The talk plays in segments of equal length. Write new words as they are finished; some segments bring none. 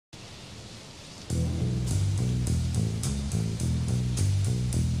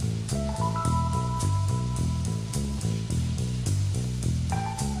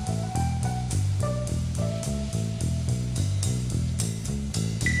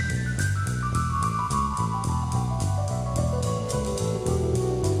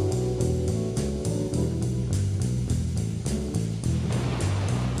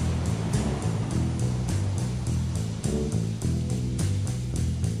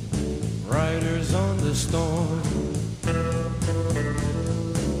Riders on the storm,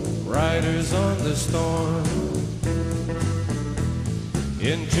 riders on the storm.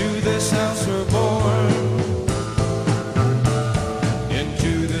 Into this house we're born,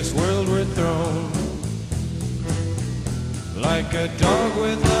 into this world we're thrown, like a dog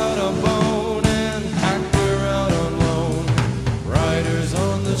without a bone, and packed her out on loan. Riders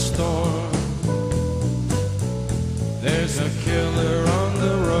on the storm, there's a killer on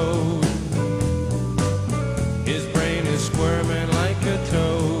the road. His brain is squirming like a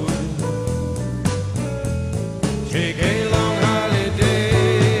toad. Take a long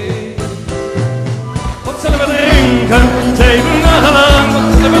holiday. What's up, Lincoln? Saving the land.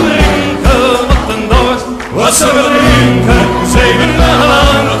 What's up, Lincoln? What the doors? What's up, Lincoln? Saving the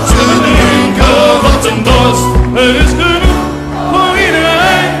land. What's up, Lincoln? What the doors? It's good for me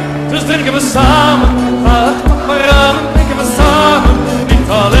tonight. Just think of a summer. Think of a summer. Niet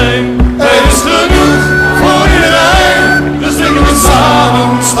alleen. Het is genoeg voor iedereen. Dus denk we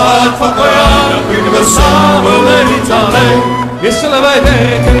samen, staat van Koran. Denk we samen en niet alleen. Hier zullen wij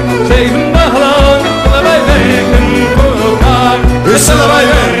werken, 7 dagen lang. Zullen wij werken voor elkaar. Hier zullen wij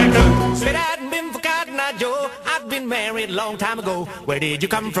werken. Said I hadn't been for Cotton Eye Joe. I'd been married a long time ago. Where did you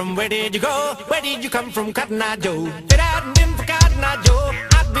come from? Where did you go? Where did you come from, Cotton Eye Joe? Said I hadn't been for Cotton Eye Joe.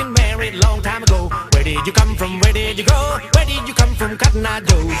 I'd been married a long time ago. Where did you come from? Where did you go? Where did you come from, Cotton Eye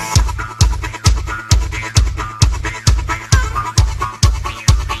Joe?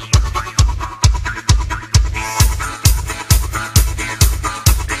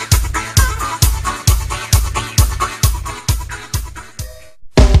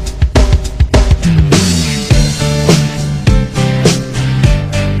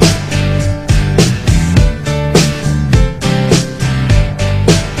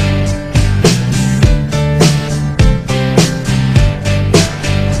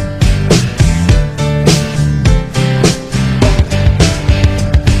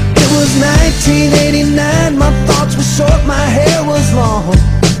 It was 1989, my thoughts were short, my hair was long.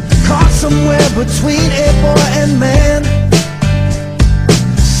 Caught somewhere between a boy and man.